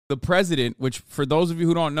the president, which for those of you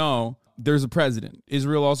who don't know, there's a president.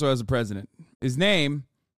 Israel also has a president. His name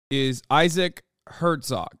is Isaac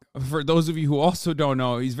Herzog. For those of you who also don't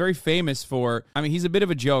know, he's very famous for, I mean, he's a bit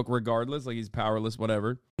of a joke regardless, like he's powerless,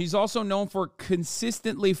 whatever. He's also known for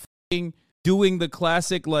consistently doing the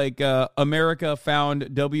classic, like, America found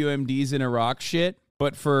WMDs in Iraq shit,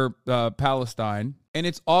 but for Palestine. And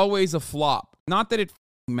it's always a flop. Not that it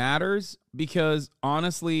matters, because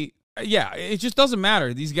honestly, yeah, it just doesn't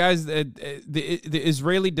matter. These guys, the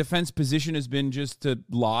Israeli defense position has been just to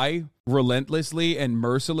lie relentlessly and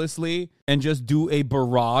mercilessly and just do a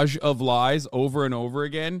barrage of lies over and over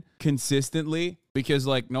again consistently, because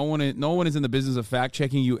like no one is in the business of fact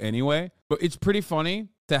checking you anyway. But it's pretty funny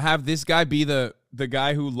to have this guy be the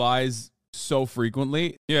guy who lies so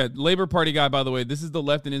frequently. Yeah, Labor Party guy, by the way, this is the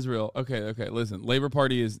left in Israel. Okay, listen, Labor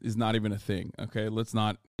Party is not even a thing. Okay,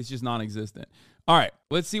 it's just non-existent. All right,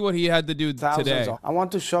 let's see what he had to do today. I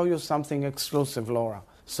want to show you something exclusive, Laura.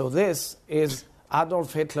 So this is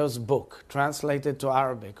Adolf Hitler's book, translated to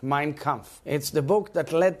Arabic, Mein Kampf. It's the book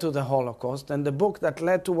that led to the Holocaust and the book that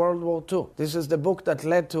led to World War II. This is the book that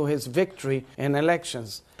led to his victory in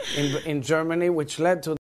elections in Germany, which led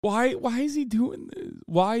to... Why is he doing this?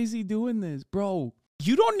 Why is he doing this, bro?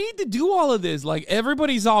 You don't need to do all of this. Like,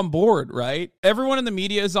 everybody's on board, right? Everyone in the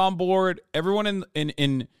media is on board. Everyone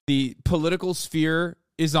in the political sphere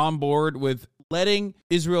is on board with letting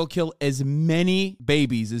Israel kill as many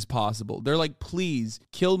babies as possible. They're like, please,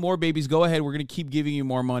 kill more babies. Go ahead. We're going to keep giving you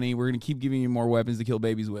more money. We're going to keep giving you more weapons to kill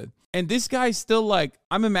babies with. And this guy's still like,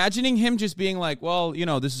 I'm imagining him just being like, well, you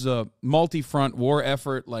know, this is a multi-front war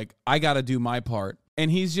effort. Like, I got to do my part. And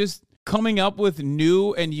he's just coming up with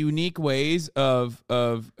new and unique ways of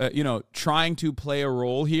trying to play a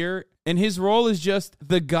role here. And his role is just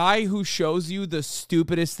the guy who shows you the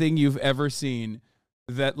stupidest thing you've ever seen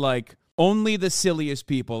that, like, only the silliest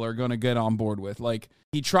people are going to get on board with. Like,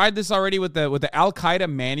 he tried this already with the Al-Qaeda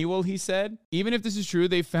manual, he said. Even if this is true,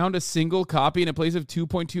 they found a single copy in a place of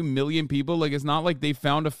 2.2 million people. Like, it's not like they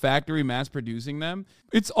found a factory mass producing them.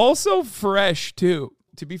 It's also fresh, too.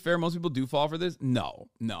 To be fair, most people do fall for this. No.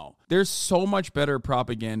 There's so much better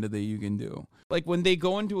propaganda that you can do. Like when they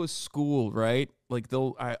go into a school, right? Like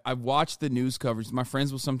I've watched the news coverage. My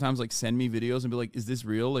friends will sometimes like send me videos and be like, is this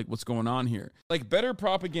real? Like what's going on here? Like better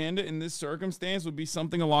propaganda in this circumstance would be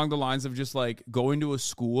something along the lines of just like going to a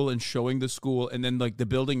school and showing the school. And then like the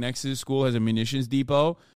building next to the school has a munitions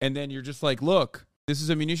depot. And then you're just like, look, this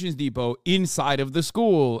is a munitions depot inside of the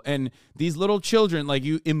school. And these little children, like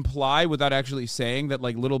you imply without actually saying that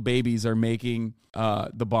like little babies are making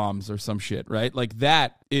the bombs or some shit, right? Like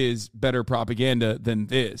that is better propaganda than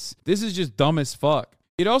this. This is just dumb as fuck.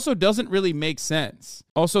 It also doesn't really make sense.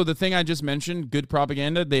 Also, the thing I just mentioned, good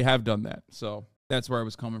propaganda, they have done that. So that's where I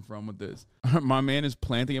was coming from with this. My man is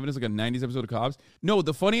planting evidence like a 90s episode of Cops. No,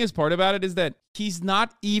 the funniest part about it is that he's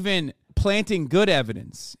not even planting good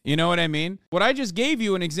evidence. You know what I mean? What I just gave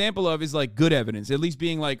you an example of is like good evidence, at least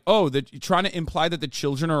being like, oh, trying to imply that the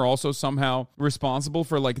children are also somehow responsible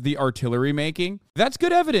for like the artillery making. That's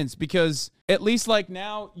good evidence because at least like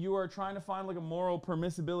now you are trying to find like a moral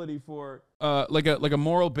permissibility for like a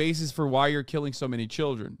moral basis for why you're killing so many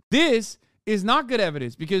children. This is not good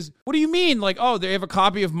evidence because what do you mean? Like, oh, they have a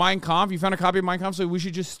copy of Mein Kampf. You found a copy of Mein Kampf, so we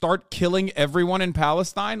should just start killing everyone in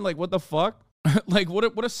Palestine? Like, what the fuck? Like,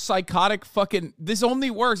 what a psychotic fucking... This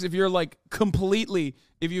only works if you're, like,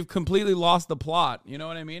 if you've completely lost the plot. You know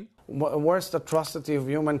what I mean? Worst atrocity of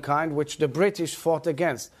humankind, which the British fought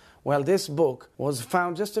against. Well, this book was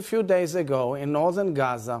found just a few days ago in northern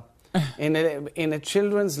Gaza in a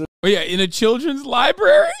children's... Oh, yeah, in a children's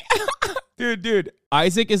library? Dude,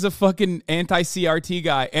 Isaac is a fucking anti-CRT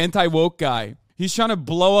guy, anti-woke guy. He's trying to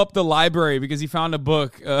blow up the library because he found a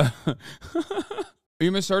book.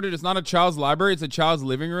 You misheard it. It's not a child's library. It's a child's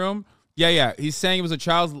living room. Yeah. He's saying it was a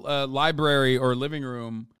child's library or living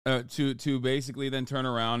room to basically then turn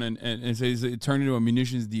around and say it turned into a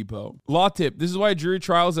munitions depot. Law tip. This is why a jury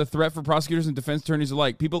trial is a threat for prosecutors and defense attorneys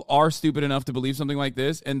alike. People are stupid enough to believe something like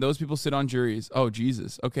this, and those people sit on juries. Oh,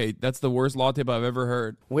 Jesus. Okay, that's the worst law tip I've ever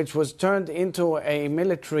heard. Which was turned into a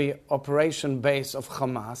military operation base of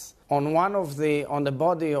Hamas on the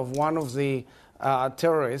body of one of the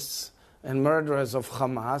terrorists and murderers of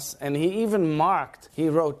Hamas, and he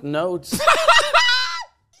wrote notes. Yes!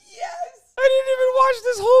 I didn't even watch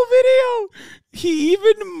this whole video. He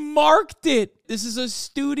even marked it. This is a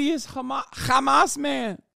studious Hamas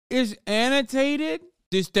man. Is annotated.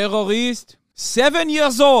 This terrorist, 7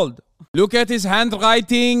 years old. Look at his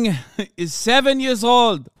handwriting. Is 7 years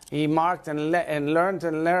old. He marked and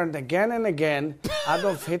learned again and again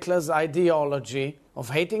Adolf Hitler's ideology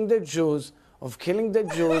of hating the Jews, of killing the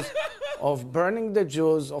Jews, of burning the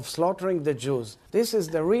Jews, of slaughtering the Jews. This is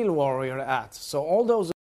the real warrior act. So all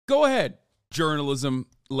those... Go ahead, journalism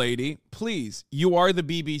lady. Please, you are the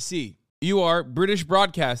BBC. You are British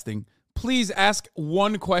Broadcasting. Please ask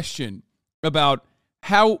one question about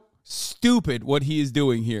how stupid what he is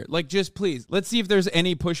doing here. Like, just please, let's see if there's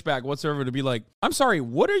any pushback whatsoever to be like, I'm sorry,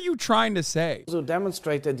 what are you trying to say? Who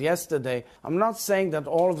demonstrated yesterday, I'm not saying that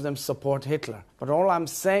all of them support Hitler, but all I'm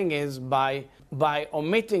saying is by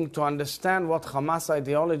omitting to understand what Hamas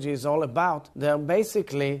ideology is all about, they're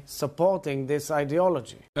basically supporting this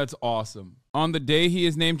ideology. That's awesome. On the day he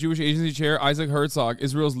is named Jewish Agency Chair, Isaac Herzog,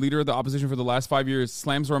 Israel's leader of the opposition for the last 5 years,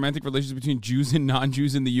 slams romantic relations between Jews and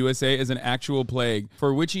non-Jews in the USA as an actual plague,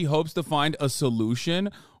 for which he hopes to find a solution.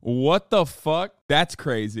 What the fuck? That's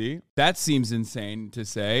crazy. That seems insane to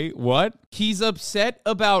say. What? He's upset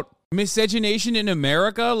about miscegenation in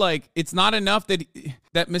America? Like, it's not enough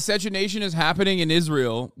that miscegenation is happening in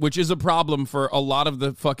Israel, which is a problem for a lot of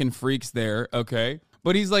the fucking freaks there, okay?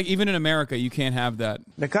 But he's like, even in America, you can't have that.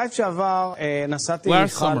 Last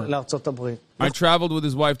summer, I traveled with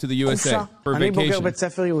his wife to the USA for vacation.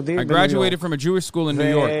 I graduated from a Jewish school in New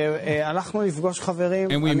York.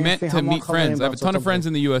 And we met to meet friends. I have a ton of friends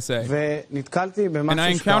in the USA. And I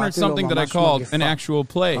encountered something that I called an actual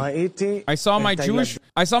plague. I saw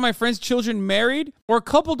my friends' children married or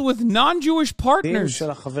coupled with non-Jewish partners. And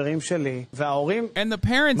the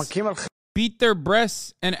parents beat their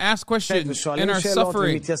breasts and ask questions and are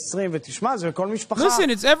suffering. Listen,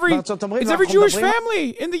 it's every Jewish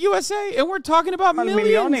family in the USA, and we're talking about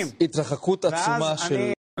millions.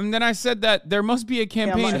 And then I said that there must be a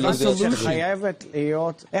campaign, a solution. We have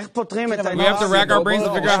to rack our brains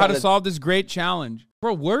to figure out how to solve this great challenge.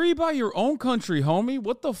 Bro, worry about your own country, homie.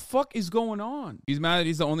 What the fuck is going on? He's mad that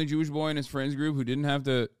he's the only Jewish boy in his friends group who didn't have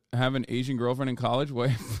to have an Asian girlfriend in college.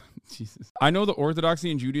 Why? Jesus. I know the orthodoxy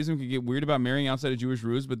in Judaism can get weird about marrying outside of Jewish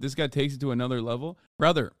rules, but this guy takes it to another level.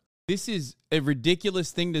 Brother, this is a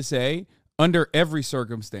ridiculous thing to say under every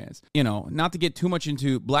circumstance. You know, not to get too much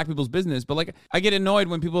into black people's business, but like, I get annoyed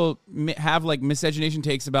when people have like miscegenation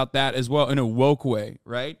takes about that as well in a woke way,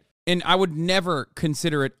 right? And I would never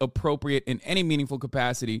consider it appropriate in any meaningful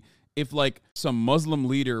capacity if like some Muslim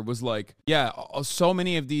leader was like, yeah, so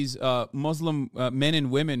many of these Muslim men and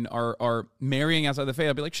women are marrying outside the faith,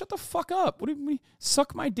 I'd be like, shut the fuck up. What do you mean?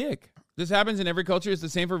 Suck my dick. This happens in every culture. It's the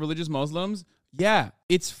same for religious Muslims. Yeah,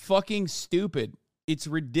 it's fucking stupid. It's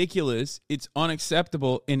ridiculous. It's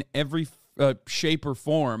unacceptable in every shape or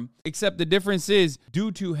form, except the difference is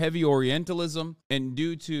due to heavy Orientalism and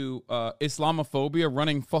due to Islamophobia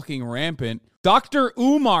running fucking rampant. Dr.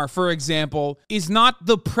 Umar, for example, is not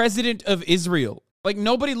the president of Israel. Like,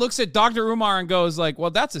 nobody looks at Dr. Umar and goes like,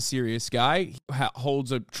 well, that's a serious guy. He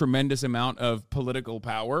holds a tremendous amount of political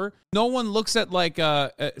power. No one looks at like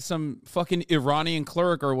some fucking Iranian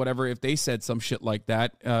cleric or whatever if they said some shit like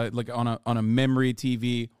that, like on a memory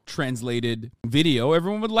TV translated video.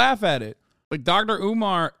 Everyone would laugh at it. Like, Dr.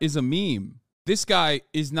 Umar is a meme. This guy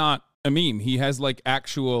is not a meme. He has like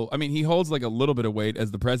actual, I mean, he holds like a little bit of weight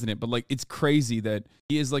as the president, but like it's crazy that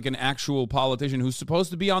he is like an actual politician who's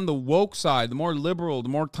supposed to be on the woke side, the more liberal, the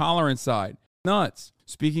more tolerant side. Nuts.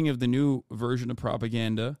 Speaking of the new version of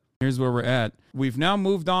propaganda, here's where we're at. We've now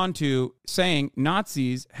moved on to saying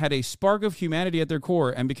Nazis had a spark of humanity at their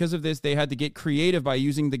core, and because of this, they had to get creative by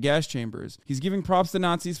using the gas chambers. He's giving props to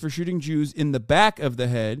Nazis for shooting Jews in the back of the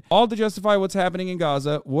head, all to justify what's happening in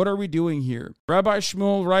Gaza. What are we doing here? Rabbi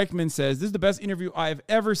Shmuel Reichman says, this is the best interview I've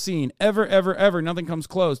ever seen. Ever. Nothing comes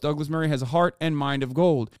close. Douglas Murray has a heart and mind of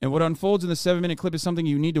gold. And what unfolds in the 7-minute clip is something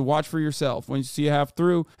you need to watch for yourself. When you see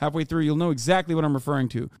halfway through, you'll know exactly what I'm referring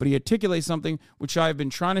to. But he articulates something which I have been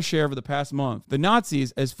trying to share over the past month. The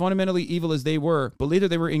Nazis, as fundamentally evil as they were, believed that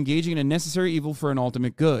they were engaging in a necessary evil for an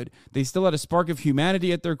ultimate good. They still had a spark of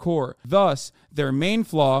humanity at their core. Thus, their main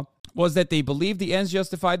flaw was that they believed the ends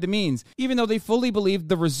justified the means. Even though they fully believed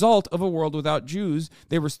the result of a world without Jews,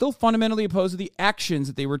 they were still fundamentally opposed to the actions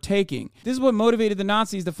that they were taking. This is what motivated the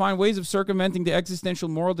Nazis to find ways of circumventing the existential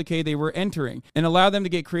moral decay they were entering, and allowed them to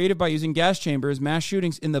get creative by using gas chambers, mass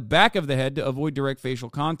shootings in the back of the head to avoid direct facial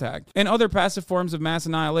contact, and other passive forms of mass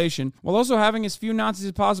annihilation, while also having as few Nazis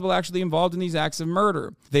as possible actually involved in these acts of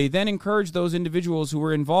murder. They then encouraged those individuals who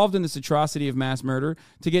were involved in this atrocity of mass murder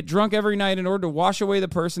to get drunk every night in order to wash away the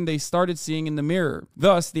person they started seeing in the mirror.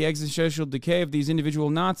 Thus, the existential decay of these individual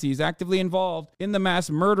Nazis actively involved in the mass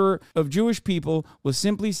murder of Jewish people was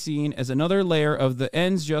simply seen as another layer of the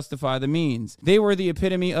ends justify the means. They were the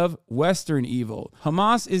epitome of Western evil.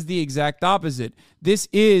 Hamas is the exact opposite. This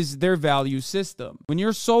is their value system. When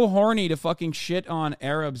you're so horny to fucking shit on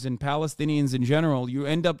Arabs and Palestinians in general, you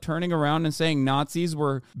end up turning around and saying Nazis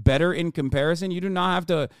were better in comparison. You do not have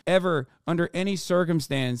to ever, under any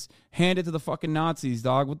circumstance, hand it to the fucking Nazis,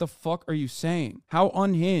 dog. What the fuck are you saying? How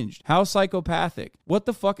unhinged? How psychopathic? What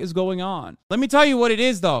the fuck is going on? Let me tell you what it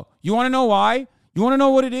is, though. You want to know why? You want to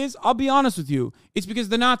know what it is? I'll be honest with you. It's because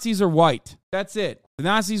the Nazis are white. That's it. The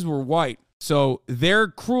Nazis were white. So their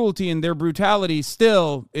cruelty and their brutality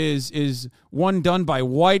still is one done by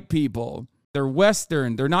white people. They're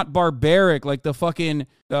Western. They're not barbaric like the fucking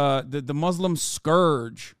the Muslim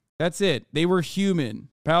scourge. That's it. They were human.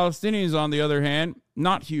 Palestinians, on the other hand,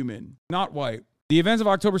 not human, not white. The events of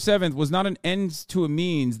October 7th was not an end to a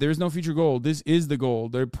means. There is no future goal. This is the goal.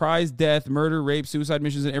 They prize death, murder, rape, suicide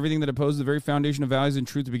missions, and everything that opposes the very foundation of values and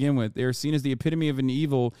truth to begin with. They are seen as the epitome of an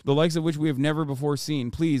evil, the likes of which we have never before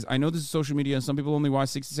seen. Please, I know this is social media, and some people only watch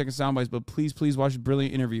 60-second sound bites, but please watch this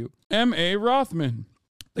brilliant interview. M.A. Rothman.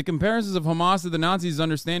 The comparisons of Hamas to the Nazis is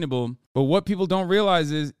understandable, but what people don't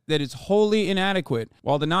realize is that it's wholly inadequate.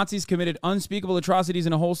 While the Nazis committed unspeakable atrocities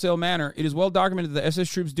in a wholesale manner, it is well documented that the SS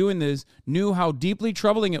troops doing this knew how deeply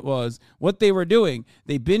troubling it was, what they were doing.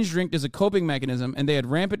 They binge-drinked as a coping mechanism, and they had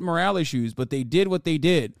rampant morale issues, but they did what they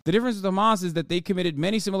did. The difference with Hamas is that they committed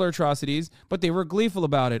many similar atrocities, but they were gleeful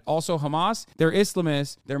about it. Also, Hamas, they're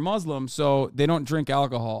Islamists, they're Muslim, so they don't drink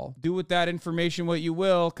alcohol. Do with that information what you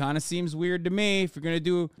will. Kind of seems weird to me. If you're going to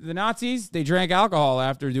do the Nazis, they drank alcohol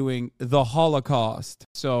after doing the Holocaust.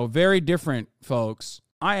 So very different, folks.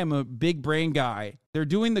 I am a big brain guy. They're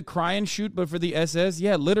doing the cry and shoot, but for the SS?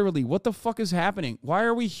 Yeah, literally. What the fuck is happening? Why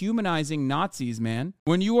are we humanizing Nazis, man?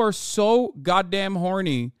 When you are so goddamn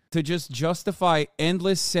horny to just justify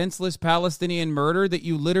endless, senseless Palestinian murder that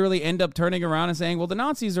you literally end up turning around and saying, well, the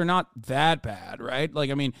Nazis are not that bad, right?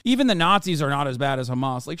 Like, I mean, even the Nazis are not as bad as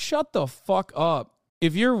Hamas. Like, shut the fuck up.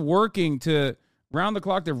 If you're working to round the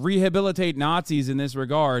clock to rehabilitate Nazis in this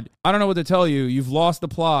regard, I don't know what to tell you. You've lost the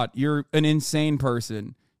plot. You're an insane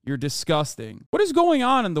person. You're disgusting. What is going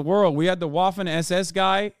on in the world? We had the Waffen SS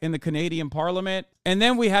guy in the Canadian Parliament, and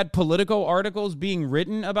then we had political articles being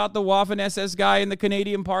written about the Waffen SS guy in the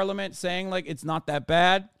Canadian Parliament saying, like, it's not that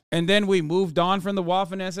bad. And then we moved on from the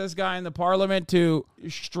Waffen SS guy in the Parliament to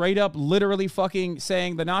straight up literally fucking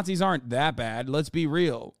saying the Nazis aren't that bad. Let's be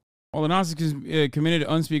real. While the Nazis committed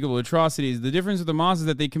unspeakable atrocities, the difference with the Hamas is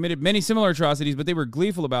that they committed many similar atrocities, but they were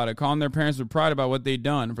gleeful about it, calling their parents with pride about what they'd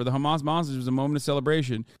done. For the Hamas monsters, it was a moment of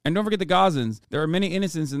celebration. And don't forget the Gazans. There are many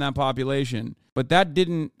innocents in that population, but that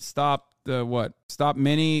didn't stop Stop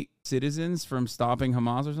many citizens from stopping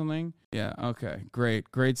Hamas or something? Yeah, okay,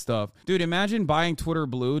 great stuff. Dude, imagine buying Twitter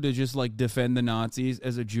Blue to just like defend the Nazis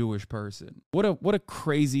as a Jewish person. What a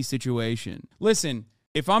crazy situation. Listen,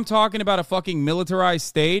 if I'm talking about a fucking militarized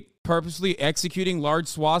state purposely executing large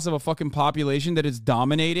swaths of a fucking population that is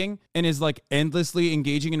dominating and is like endlessly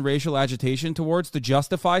engaging in racial agitation towards to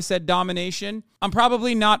justify said domination, I'm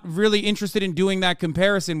probably not really interested in doing that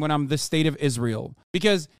comparison when I'm the state of Israel.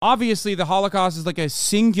 Because obviously the Holocaust is like a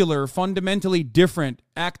singular, fundamentally different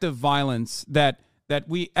act of violence that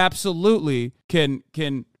we absolutely can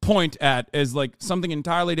point at as like something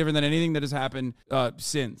entirely different than anything that has happened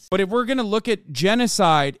since. But if we're going to look at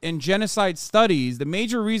genocide and genocide studies, the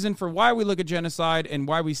major reason for why we look at genocide and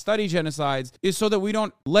why we study genocides is so that we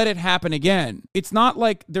don't let it happen again. It's not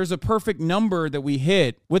like there's a perfect number that we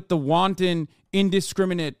hit with the wanton,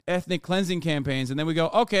 indiscriminate ethnic cleansing campaigns, and then we go,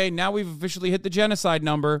 okay, now we've officially hit the genocide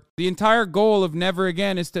number. The entire goal of never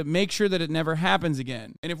again is to make sure that it never happens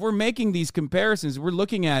again. And if we're making these comparisons, we're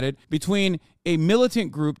looking at it between a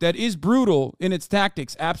militant group that is brutal in its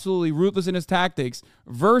tactics, absolutely ruthless in its tactics,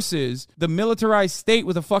 versus the militarized state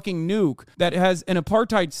with a fucking nuke that has an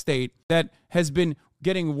apartheid state that has been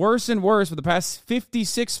getting worse and worse for the past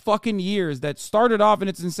 56 fucking years, that started off in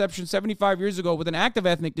its inception 75 years ago with an act of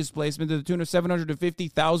ethnic displacement to the tune of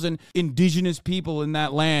 750,000 indigenous people in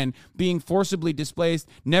that land being forcibly displaced,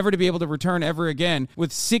 never to be able to return ever again,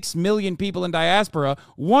 with 6 million people in diaspora.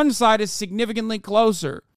 One side is significantly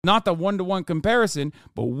closer. Not the one-to-one comparison,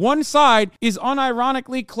 but one side is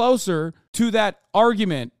unironically closer to that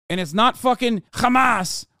argument. And it's not fucking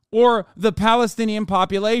Hamas or the Palestinian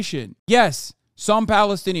population. Yes, some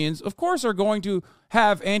Palestinians, of course, are going to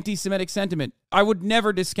have anti-Semitic sentiment. I would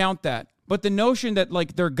never discount that. But the notion that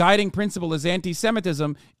like their guiding principle is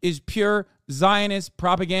anti-Semitism is pure Zionist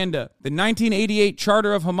propaganda. The 1988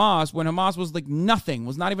 charter of Hamas, when Hamas was like nothing,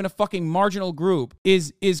 was not even a fucking marginal group,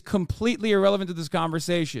 is completely irrelevant to this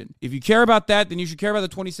conversation. If you care about that, then you should care about the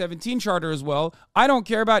 2017 charter as well. I don't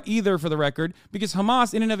care about either, for the record, because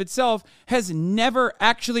Hamas in and of itself has never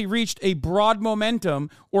actually reached a broad momentum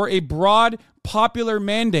or a broad popular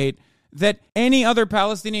mandate that any other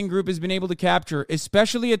Palestinian group has been able to capture,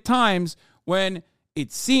 especially at times when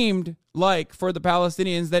it seemed like for the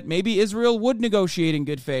Palestinians that maybe Israel would negotiate in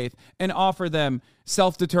good faith and offer them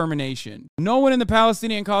self-determination. No one in the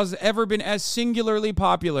Palestinian cause has ever been as singularly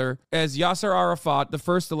popular as Yasser Arafat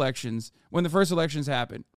when the first elections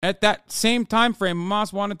happened. At that same time frame,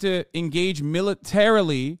 Hamas wanted to engage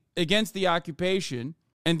militarily against the occupation,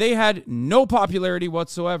 and they had no popularity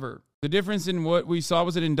whatsoever. The difference in what we saw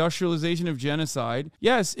was an industrialization of genocide.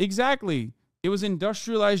 Yes, exactly. It was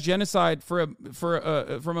industrialized genocide from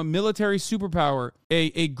a military superpower,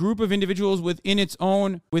 a group of individuals within its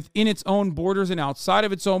own borders and outside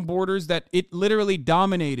of its own borders that it literally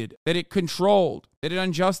dominated, that it controlled, that it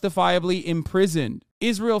unjustifiably imprisoned.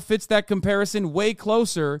 Israel fits that comparison way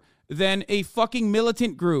closer than a fucking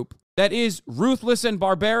militant group that is ruthless and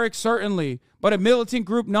barbaric, certainly, but a militant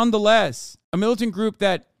group nonetheless. A militant group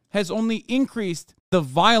that has only increased the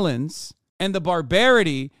violence and the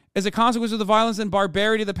barbarity as a consequence of the violence and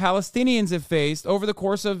barbarity the Palestinians have faced over the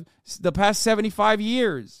course of the past 75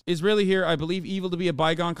 years. Is really here, I believe evil to be a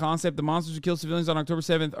bygone concept. The monsters who killed civilians on October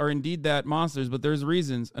 7th are indeed that, monsters, but there's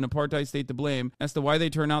reasons, an apartheid state to blame as to why they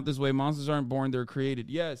turn out this way. Monsters aren't born, they're created.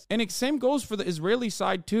 Yes. And the same goes for the Israeli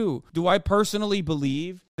side too. Do I personally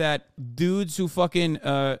believe that dudes who fucking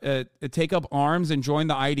take up arms and join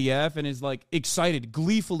the IDF and is like excited,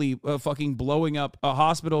 gleefully fucking blowing up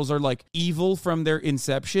hospitals are like evil from their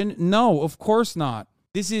inception? No, of course not.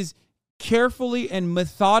 This is carefully and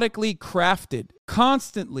methodically crafted,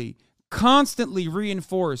 constantly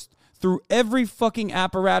reinforced through every fucking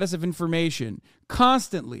apparatus of information,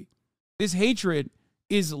 constantly. This hatred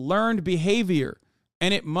is learned behavior,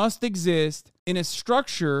 and it must exist in a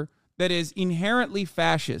structure that is inherently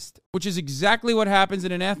fascist, which is exactly what happens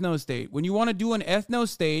in an ethno-state. When you want to do an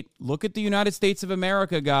ethno-state, look at the United States of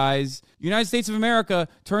America, guys. The United States of America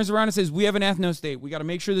turns around and says, we have an ethno-state. We got to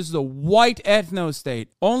make sure this is a white ethno-state.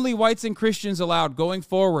 Only whites and Christians allowed going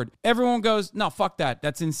forward. Everyone goes, no, fuck that.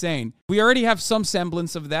 That's insane. We already have some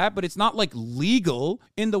semblance of that, but it's not like legal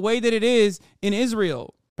in the way that it is in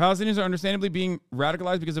Israel. Palestinians are understandably being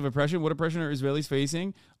radicalized because of oppression. What oppression are Israelis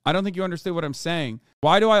facing? I don't think you understood what I'm saying.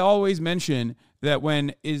 Why do I always mention that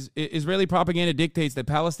when Israeli propaganda dictates that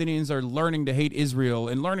Palestinians are learning to hate Israel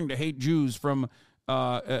and learning to hate Jews from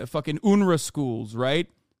fucking UNRWA schools, right?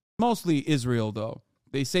 Mostly Israel, though.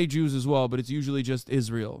 They say Jews as well, but it's usually just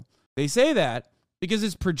Israel. They say that because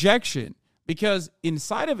it's projection. Because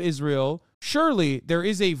inside of Israel, surely there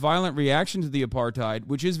is a violent reaction to the apartheid,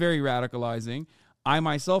 which is very radicalizing. I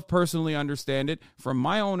myself personally understand it from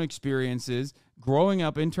my own experiences growing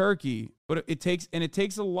up in Turkey. But it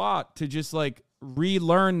takes a lot to just like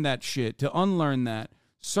relearn that shit, to unlearn that,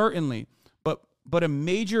 certainly. But a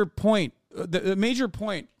major point, the major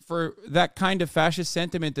point for that kind of fascist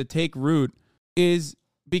sentiment to take root is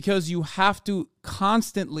because you have to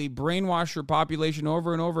constantly brainwash your population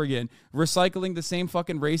over and over again, recycling the same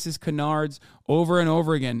fucking racist canards over and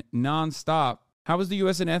over again, nonstop. How is the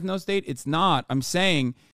U.S. an ethno-state? It's not. I'm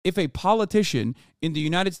saying if a politician in the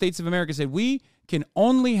United States of America said we can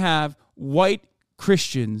only have white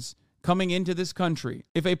Christians coming into this country,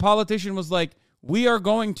 if a politician was like, we are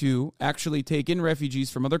going to actually take in refugees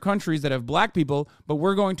from other countries that have black people, but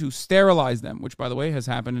we're going to sterilize them, which, by the way, has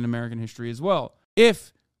happened in American history as well.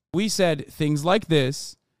 If we said things like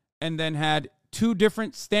this and then had two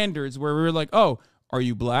different standards where we were like, oh, are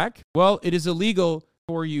you black? Well, it is illegal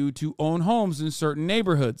for you to own homes in certain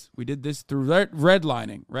neighborhoods. We did this through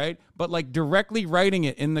redlining, right? But like directly writing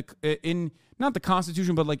it in not the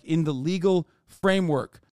Constitution, but like in the legal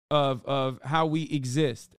framework of how we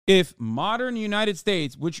exist. If modern United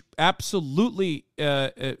States, which absolutely,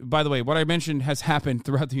 by the way, what I mentioned has happened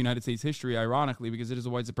throughout the United States history, ironically, because it is a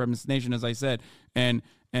white supremacist nation, as I said, and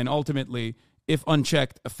ultimately, if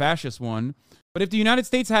unchecked, a fascist one. But if the United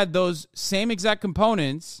States had those same exact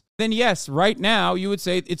components, then yes, right now you would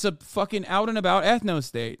say it's a fucking out and about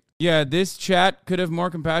ethno-state. Yeah, this chat could have more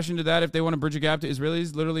compassion to that if they want to bridge a gap to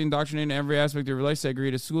Israelis, literally indoctrinating every aspect of their life,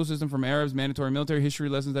 segregate a school system from Arabs, mandatory military history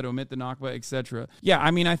lessons that omit the Nakba, etc. Yeah,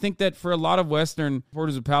 I mean, I think that for a lot of Western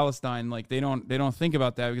supporters of Palestine, like they don't think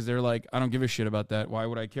about that because they're like, I don't give a shit about that. Why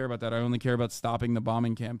would I care about that? I only care about stopping the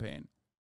bombing campaign.